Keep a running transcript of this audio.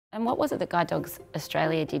And what was it that Guide Dogs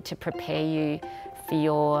Australia did to prepare you for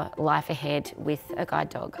your life ahead with a guide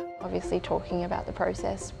dog? Obviously talking about the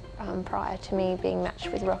process prior to me being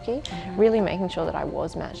matched with Rocky, really making sure that I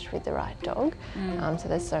was matched with the right dog. So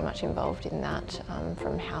there's so much involved in that,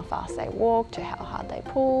 from how fast they walk to how hard they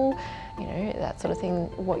pull, you know, that sort of thing,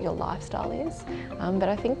 what your lifestyle is. But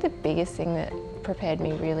I think the biggest thing that prepared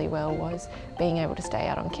me really well was being able to stay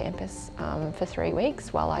out on campus for 3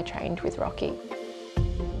 weeks while I trained with Rocky.